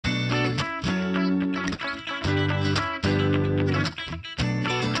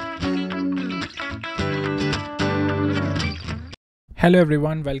Hello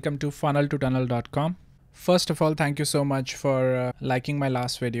everyone, welcome to funnel2tunnel.com. First of all, thank you so much for liking my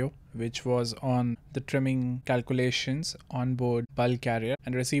last video, which was on the trimming calculations on board bulk carrier,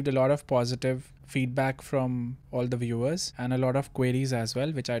 and received a lot of positive feedback from all the viewers and a lot of queries as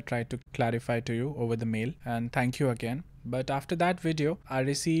well, which I tried to clarify to you over the mail, and thank you again. But after that video, I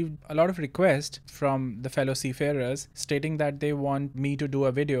received a lot of requests from the fellow seafarers stating that they want me to do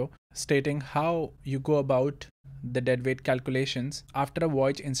a video stating how you go about the deadweight calculations after a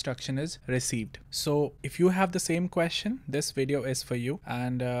voyage instruction is received. So if you have the same question, this video is for you.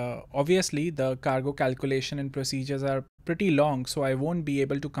 And obviously the cargo calculation and procedures are pretty long, so I won't be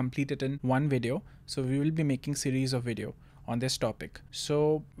able to complete it in one video. So we will be making series of video on this topic.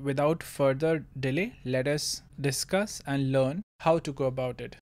 So without further delay, let us discuss and learn how to go about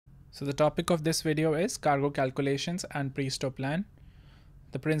it. So the topic of this video is cargo calculations and pre-stow plan,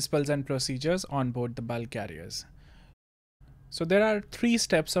 the principles and procedures on board the bulk carriers. So there are 3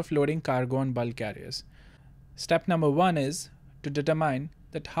 steps of loading cargo on bulk carriers. Step number 1 is to determine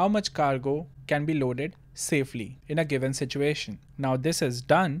that how much cargo can be loaded safely in a given situation. Now this is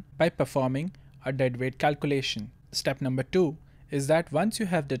done by performing a deadweight calculation. Step number 2 is that once you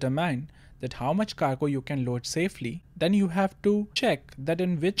have determined that how much cargo you can load safely, then you have to check that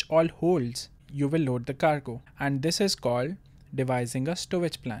in which all holds you will load the cargo, and this is called devising a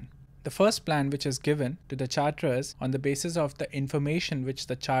stowage plan. The first plan, which is given to the charterers on the basis of the information which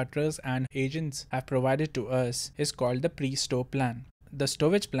the charterers and agents have provided to us, is called the pre-stow plan. The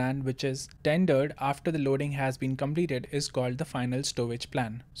stowage plan, which is tendered after the loading has been completed, is called the final stowage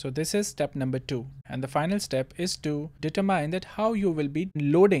plan. So this is step number 2. And the final step is to determine that how you will be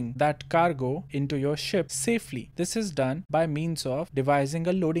loading that cargo into your ship safely. This is done by means of devising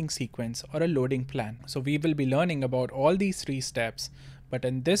a loading sequence or a loading plan. So we will be learning about all these 3 steps. But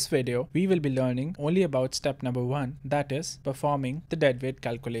in this video, we will be learning only about step number 1, that is performing the deadweight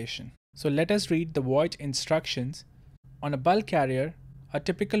calculation. So let us read the voyage instructions. On a bulk carrier, a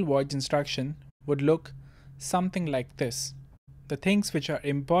typical voyage instruction would look something like this. The things which are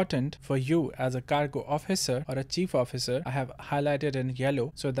important for you as a cargo officer or a chief officer, I have highlighted in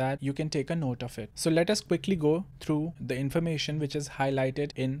yellow so that you can take a note of it. So let us quickly go through the information which is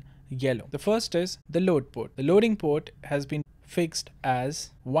highlighted in yellow. The first is the load port. The loading port has been fixed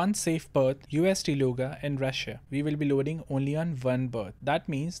as one safe berth UST Luga in Russia. We will be loading only on one berth. That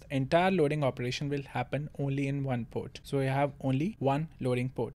means the entire loading operation will happen only in one port. So we have only one loading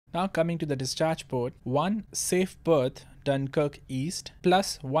port. Now coming to the discharge port, one safe berth Dunkirk East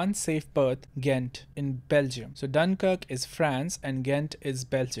plus one safe berth Ghent in Belgium. So Dunkirk is France and Ghent is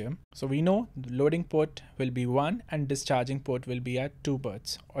Belgium. So we know the loading port will be 1 and discharging port will be at 2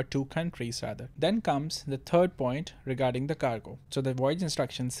 berths, or 2 countries rather. Then comes the third point regarding the cargo. So the voyage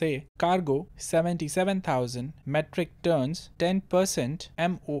instructions say cargo 77,000 metric tons, 10%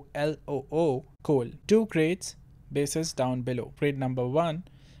 MOLOO coal. 2 grades bases down below. Grade number 1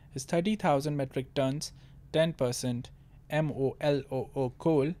 is 30,000 metric tons, 10% MOLOO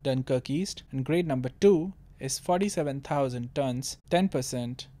coal, Dunkirk East, and grade number 2 is 47,000 tons,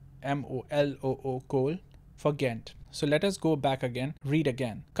 10% MOLOO coal for Ghent. So let us go back again, read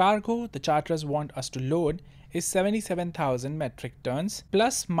again. Cargo the charterers want us to load is 77,000 metric tons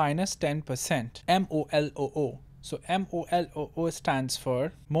plus minus 10% MOLOO. So MOLOO stands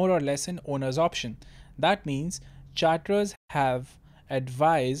for more or less in owner's option. That means charterers have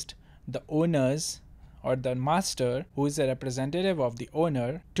advised the owners or the master, who is a representative of the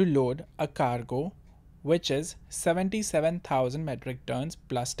owner, to load a cargo which is 77,000 metric tons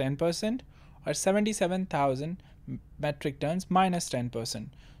plus 10% or 77,000 metric tons minus 10%.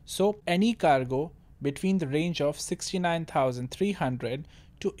 So any cargo between the range of 69,300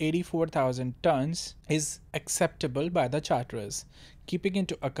 to 84,000 tons is acceptable by the charterers, keeping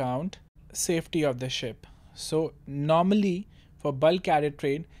into account safety of the ship. So normally for bulk carrier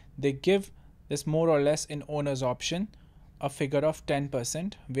trade, they give this more or less in owner's option a figure of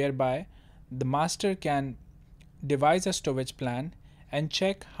 10%, whereby the master can devise a stowage plan and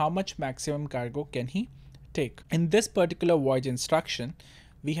check how much maximum cargo can he take. In this particular voyage instruction,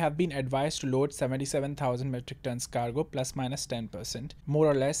 we have been advised to load 77,000 metric tons cargo plus minus 10%, more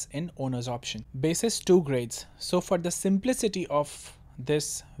or less in owner's option. Basis 2 grades. So for the simplicity of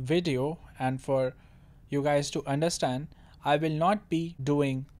this video and for you guys to understand, I will not be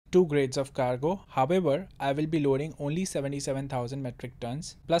doing 2 grades of cargo. However, I will be loading only 77,000 metric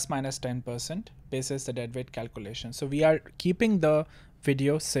tons plus minus 10% basis the deadweight calculation. So we are keeping the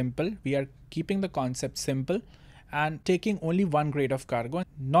video simple. We are keeping the concept simple and taking only 1 grade of cargo,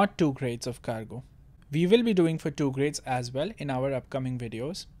 not 2 grades of cargo. We will be doing for 2 grades as well in our upcoming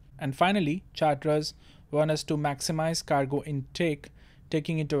videos. And finally, charterers want us to maximize cargo intake,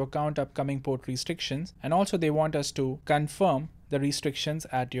 taking into account upcoming port restrictions, and also they want us to confirm the restrictions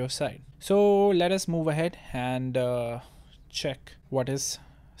at your side. So let us move ahead and check what is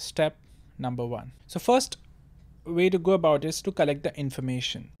step number 1. So first way to go about is to collect the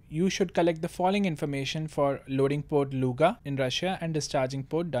information. You should collect the following information for loading port Luga in Russia and discharging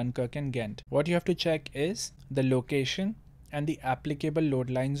port Dunkirk in Ghent. What you have to check is the location and the applicable load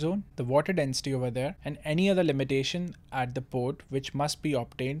line zone, the water density over there, and any other limitation at the port which must be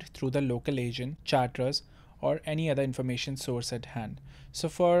obtained through the local agent, charterers, or any other information source at hand. So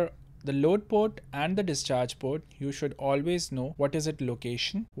for the load port and the discharge port, you should always know what is its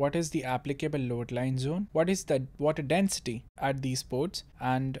location, what is the applicable load line zone, what is the water density at these ports,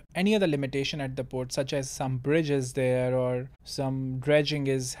 and any other limitation at the port, such as some bridges there or some dredging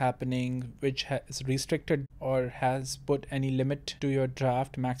is happening which has restricted or has put any limit to your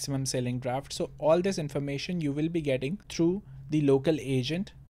draft, maximum sailing draft. So all this information you will be getting through the local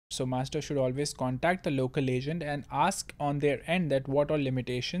agent. So master should always contact the local agent and ask on their end that what are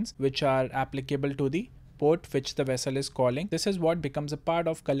limitations which are applicable to the port which the vessel is calling. This is what becomes a part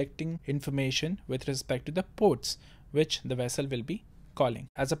of collecting information with respect to the ports which the vessel will be calling.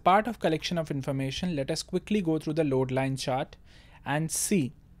 As a part of collection of information, let us quickly go through the load line chart and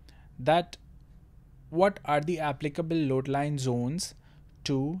see that what are the applicable load line zones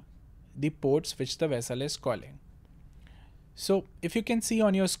to the ports which the vessel is calling. So if you can see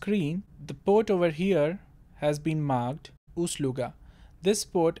on your screen, the port over here has been marked Ust-Luga. This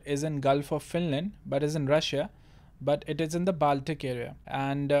port is in Gulf of Finland but is in Russia, but it is in the Baltic area.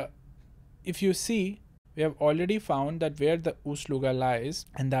 And if you see, we have already found that where the Ust-Luga lies,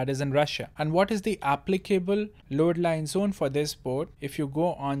 and that is in Russia. And what is the applicable load line zone for this port? If you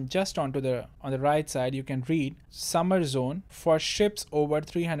go on just on the right side, you can read summer zone for ships over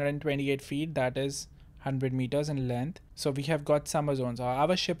 328 feet, that is 100 meters in length. So we have got summer zones.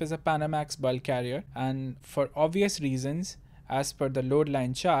 Our ship is a Panamax bulk carrier, and for obvious reasons, as per the load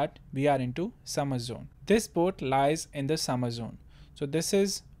line chart, we are into summer zone. This port lies in the summer zone. So this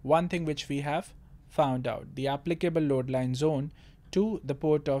is one thing which we have found out. The applicable load line zone to the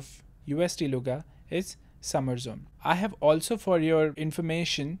port of UST Luga is summer zone. I have also, for your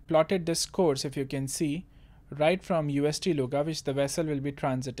information, plotted this course, if you can see, right from UST Luga, which the vessel will be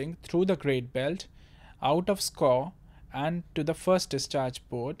transiting through the Great Belt, out of Skaw and to the first discharge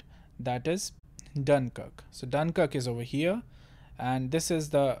port, that is Dunkirk. So Dunkirk is over here, and this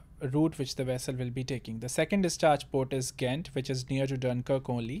is the route which the vessel will be taking. The second discharge port is Ghent, which is near to Dunkirk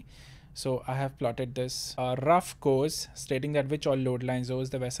only. So I have plotted this rough course stating that which all load line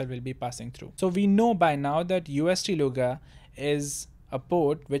zones the vessel will be passing through. So we know by now that UST Luga is a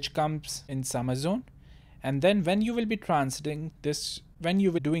port which comes in summer zone, and then when you will be transiting this, when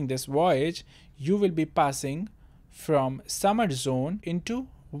you will be doing this voyage, you will be passing from summer zone into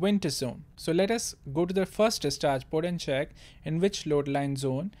winter zone. So let us go to the first discharge port and check in which load line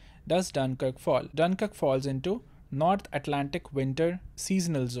zone does Dunkirk fall. Dunkirk falls into North Atlantic winter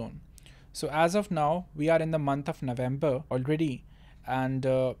seasonal zone. So as of now, we are in the month of November already, and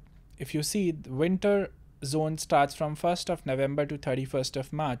if you see, the winter zone starts from 1st of November to 31st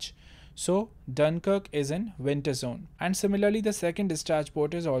of March. So Dunkirk is in winter zone, and similarly the second discharge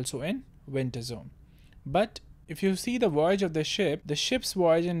port is also in winter zone. But if you see the voyage of the ship's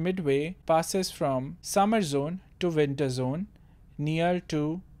voyage in midway passes from summer zone to winter zone near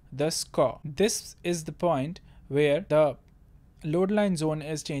to the Skaw. This is the point where the load line zone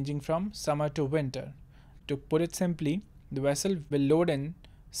is changing from summer to winter. To put it simply, the vessel will load in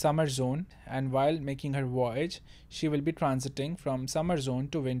summer zone, and while making her voyage, she will be transiting from summer zone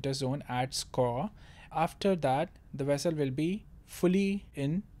to winter zone at Skaw. After that, the vessel will be fully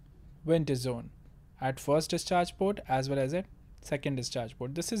in winter zone at first discharge port as well as at second discharge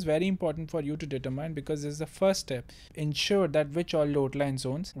port. This is very important for you to determine, because this is the first step. Ensure that which all load line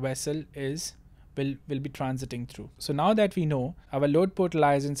zones vessel will be transiting through. So now that we know our load port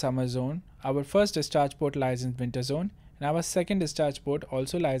lies in summer zone, our first discharge port lies in winter zone, and our second discharge port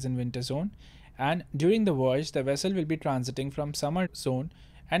also lies in winter zone, and during the voyage the vessel will be transiting from summer zone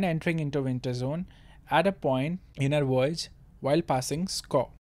and entering into winter zone at a point in our voyage while passing Skaw.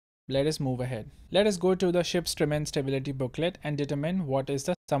 Let us move ahead. Let us go to the ship's trim and stability booklet and determine what is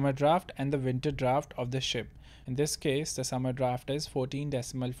the summer draft and the winter draft of the ship. In this case, the summer draft is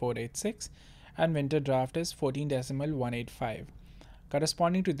 14.486 and winter draft is 14.185.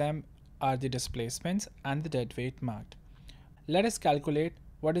 Corresponding to them are the displacements and the deadweight marked. Let us calculate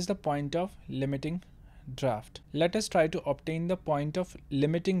what is the point of limiting draft. Let us try to obtain the point of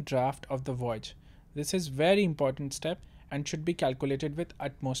limiting draft of the voyage. This is very important step, and should be calculated with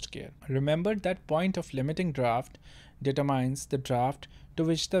utmost care. Remember that point of limiting draft determines the draft to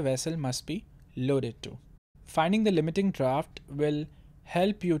which the vessel must be loaded to. Finding the limiting draft will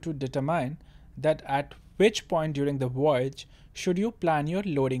help you to determine that at which point during the voyage should you plan your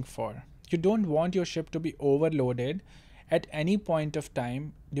loading for. You don't want your ship to be overloaded at any point of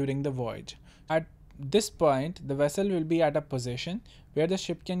time during the voyage. At this point, the vessel will be at a position where the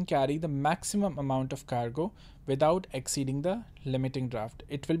ship can carry the maximum amount of cargo without exceeding the limiting draft.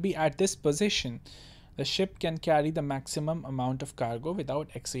 It will be at this position the ship can carry the maximum amount of cargo without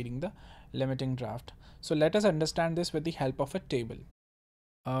exceeding the limiting draft. So let us understand this with the help of a table.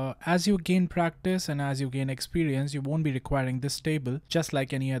 As you gain practice and as you gain experience, you won't be requiring this table just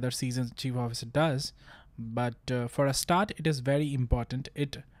like any other seasoned chief officer does. But for a start, it is very important.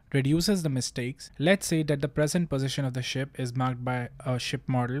 It reduces the mistakes. Let's say that the present position of the ship is marked by a ship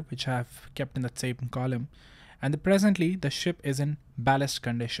model, which I have kept in the same column. And presently, the ship is in ballast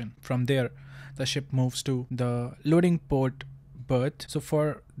condition. From there, the ship moves to the loading port berth. So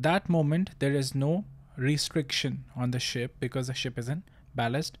for that moment, there is no restriction on the ship because the ship is in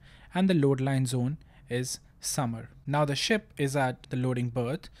ballast and the load line zone is summer. Now the ship is at the loading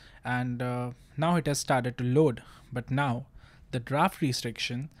berth and now it has started to load, but now the draft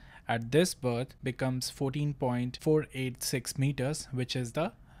restriction at this berth becomes 14.486 meters, which is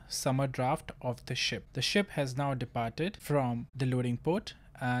the summer draft of the ship. The ship has now departed from the loading port,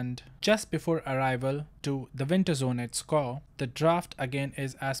 and just before arrival to the winter zone at Scaw, the draft again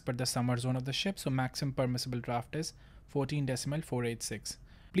is as per the summer zone of the ship, so maximum permissible draft is 14.486.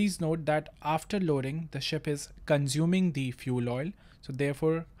 Please note that after loading, the ship is consuming the fuel oil, so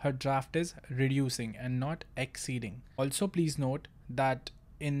therefore her draft is reducing and not exceeding. Also please note that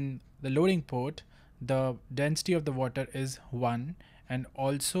in the loading port, the density of the water is 1, and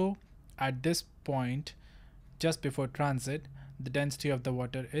also at this point, just before transit, the density of the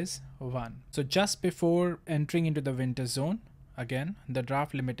water is 1. So just before entering into the winter zone, again the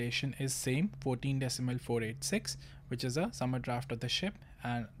draft limitation is same, 14.486, which is a summer draft of the ship,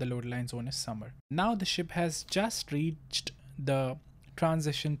 and the load line zone is summer. Now the ship has just reached the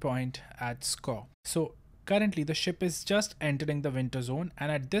transition point at Scaw. So currently the ship is just entering the winter zone,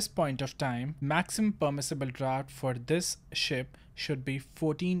 and at this point of time, maximum permissible draft for this ship should be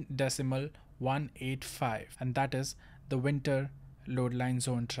 14.185, and that is the winter load line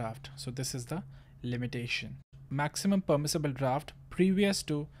zone draft. So this is the limitation. Maximum permissible draft previous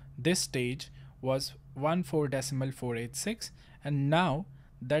to this stage was 14.486, and now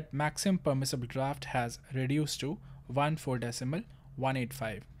that maximum permissible draft has reduced to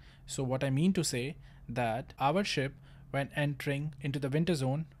 14.185. So what I mean to say that our ship, when entering into the winter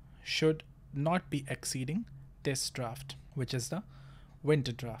zone, should not be exceeding this draft, which is the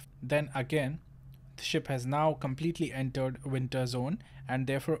winter draft. Then again, the ship has now completely entered winter zone, and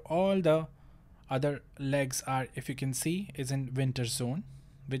therefore all the other legs are, if you can see, is in winter zone,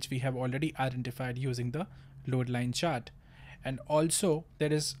 which we have already identified using the load line chart. And also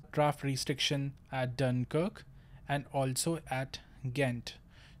there is draft restriction at Dunkirk and also at Ghent.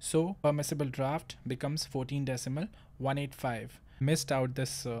 So permissible draft becomes 14.185. Missed out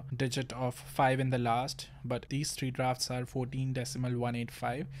this digit of 5 in the last, but these three drafts are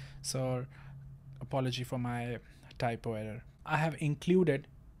 14.185. So apology for my typo error. I have included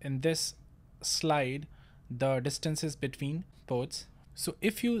in this slide the distances between ports. So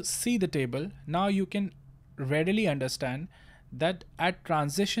if you see the table, now you can readily understand that at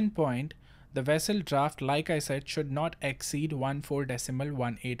transition point, the vessel draft, like I said, should not exceed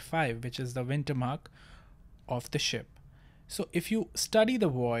 14.185, which is the winter mark of the ship. So if you study the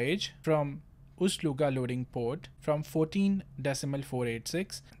voyage from Ust-Luga loading port from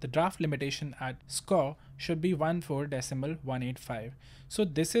 14.486, the draft limitation at Scaw should be 14.185. So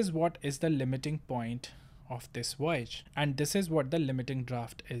this is what is the limiting point of this voyage, and this is what the limiting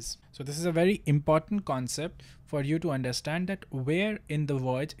draft is. So this is a very important concept for you to understand, that where in the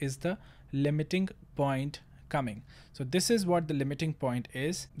voyage is the limiting point coming. So this is what the limiting point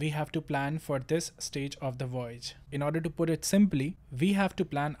is. We have to plan for this stage of the voyage. In order to put it simply, we have to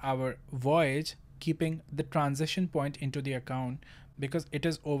plan our voyage keeping the transition point into the account, because it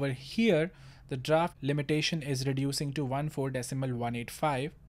is over here the draft limitation is reducing to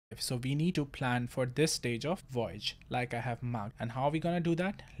 14.185. So we need to plan for this stage of voyage like I have marked. And how are we going to do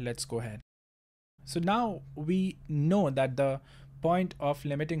that? Let's go ahead. So now we know that the point of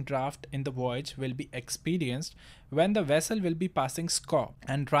limiting draft in the voyage will be experienced when the vessel will be passing Scaw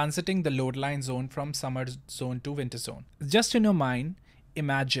and transiting the load line zone from summer zone to winter zone. Just in your mind,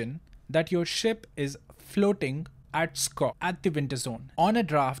 imagine that your ship is floating at SCO at the winter zone on a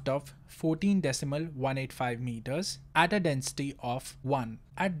draft of 14.185 meters at a density of 1.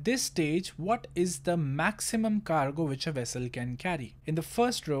 At this stage, what is the maximum cargo which a vessel can carry? In the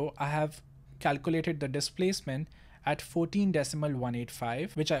first row, I have calculated the displacement at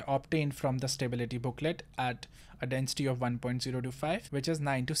 14.185, which I obtained from the stability booklet at a density of 1.025, which is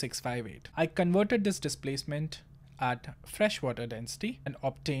 92658. I converted this displacement at freshwater density and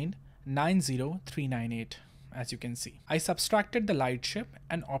obtained 90398. As you can see, I subtracted the lightship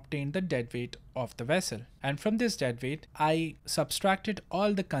and obtained the deadweight of the vessel. And from this deadweight, I subtracted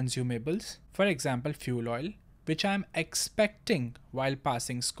all the consumables, for example, fuel oil, which I am expecting while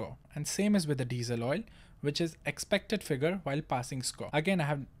passing SCO. And same as with the diesel oil, which is expected figure while passing SCO. Again, I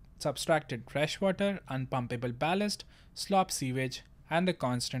have subtracted freshwater, unpumpable ballast, slop sewage, and the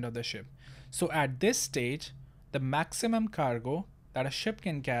constant of the ship. So at this stage, the maximum cargo that a ship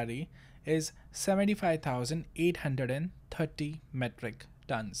can carry is 75,830 metric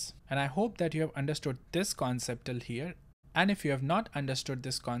tons. And I hope that you have understood this concept till here. And if you have not understood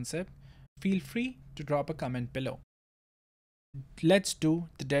this concept, feel free to drop a comment below. Let's do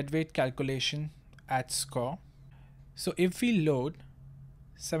the deadweight calculation at SCO. So if we load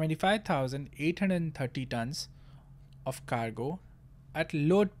 75,830 tons of cargo at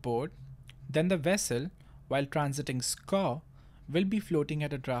load port, then the vessel, while transiting SCO, will be floating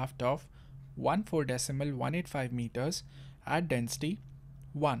at a draft of 14.185 meters at density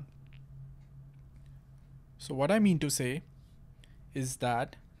 1. So what I mean to say is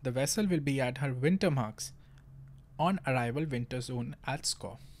that the vessel will be at her winter marks on arrival winter zone at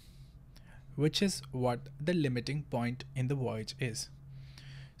SCO, which is what the limiting point in the voyage is.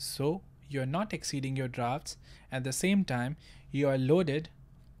 So you're not exceeding your drafts, at the same time you are loaded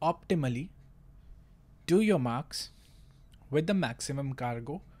optimally to your marks with the maximum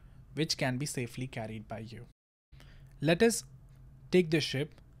cargo which can be safely carried by you. Let us take the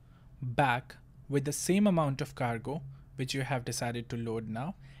ship back with the same amount of cargo which you have decided to load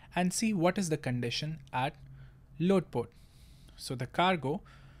now and see what is the condition at load port. So the cargo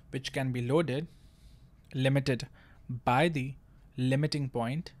which can be loaded, limited by the limiting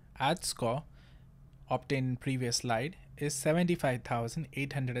point at SCO obtained in previous slide, is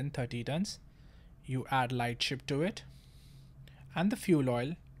 75,830 tons. You add lightship to it, and the fuel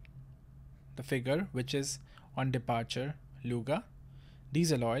oil, the figure which is on departure Luga,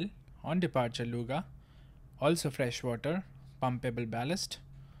 diesel oil on departure Luga, also freshwater, pumpable ballast,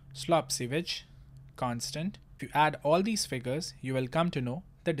 slop sewage, constant. If you add all these figures, you will come to know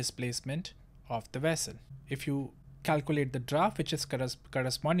the displacement of the vessel. If you calculate the draft which is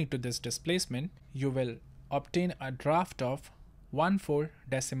corresponding to this displacement, you will obtain a draft of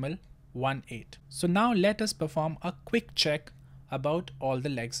 14.18. So now let us perform a quick check about all the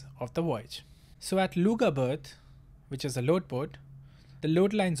legs of the voyage. So at Luga berth, which is a load port, the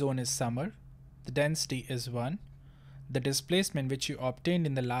load line zone is summer, the density is 1, the displacement which you obtained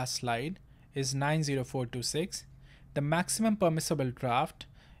in the last slide is 90426, the maximum permissible draft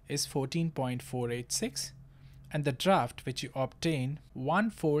is 14.486, and the draft which you obtain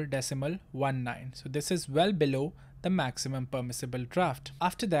 14.19. So this is well below the maximum permissible draft.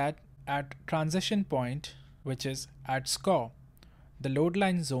 After that, at transition point, which is at SCO, the load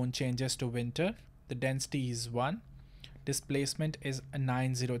line zone changes to winter, the density is 1, displacement is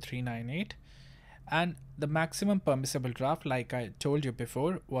 90398, and the maximum permissible draft, like I told you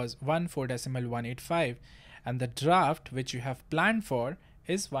before, was 14.185, and the draft which you have planned for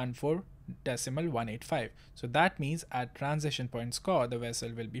is 14.185. So that means at transition point SCO, the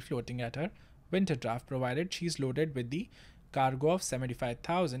vessel will be floating at her winter draft, provided she is loaded with the cargo of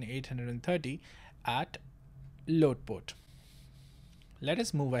 75,830 at load port. Let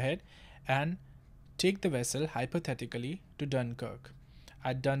us move ahead and take the vessel hypothetically to Dunkirk.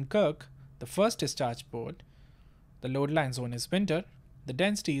 At Dunkirk, the first discharge port, the load line zone is winter, the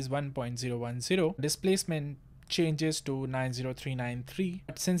density is 1.010, displacement changes to 90393,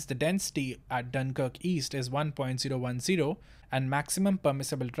 but since the density at Dunkirk East is 1.010 and maximum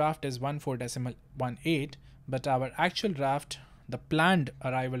permissible draft is 14.18, but our actual draft, the planned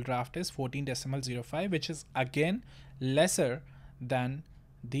arrival draft, is 14.05, which is again lesser than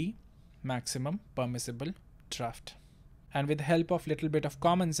the maximum permissible draft. And with the help of little bit of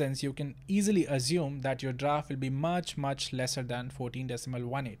common sense, you can easily assume that your draft will be much lesser than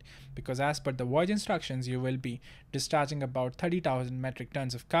 14.18, because as per the voyage instructions, you will be discharging about 30,000 metric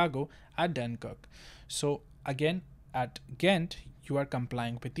tons of cargo at Dunkirk. So again, at Ghent, you are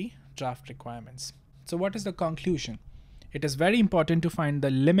complying with the draft requirements. So what is the conclusion? It is very important to find the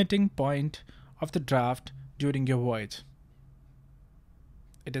limiting point of the draft during your voyage.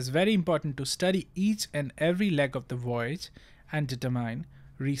 It is very important to study each and every leg of the voyage and determine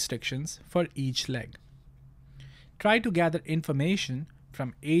restrictions for each leg. Try to gather information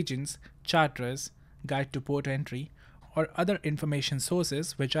from agents, charterers, guide to port entry, or other information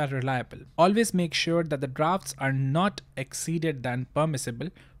sources which are reliable. Always make sure that the drafts are not exceeded than permissible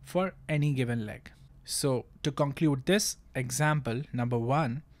for any given leg. So to conclude this example number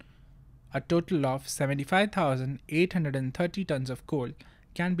 1, a total of 75,830 tons of coal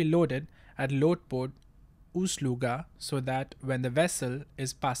can be loaded at load port Ust-Luga so that when the vessel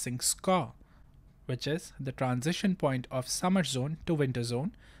is passing SCO, which is the transition point of summer zone to winter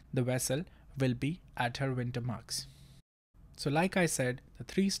zone, the vessel will be at her winter marks. So like I said, the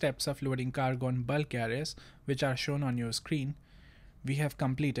 3 steps of loading cargo on bulk carriers which are shown on your screen, we have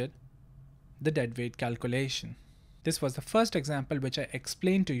completed the deadweight calculation. This was the first example which I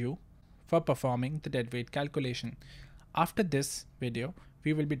explained to you for performing the deadweight calculation. After this video,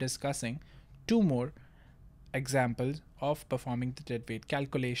 we will be discussing 2 more examples of performing the deadweight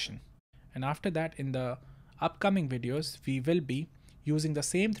calculation. And after that, in the upcoming videos, we will be using the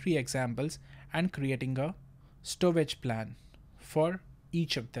same 3 examples and creating a stowage plan for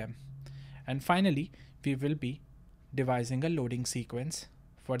each of them. And finally, we will be devising a loading sequence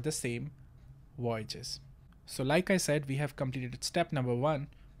for the same voyages. So like I said, we have completed step number 1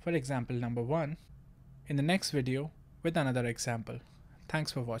 for example number 1. In the next video with another example.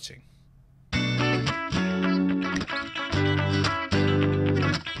 Thanks for watching.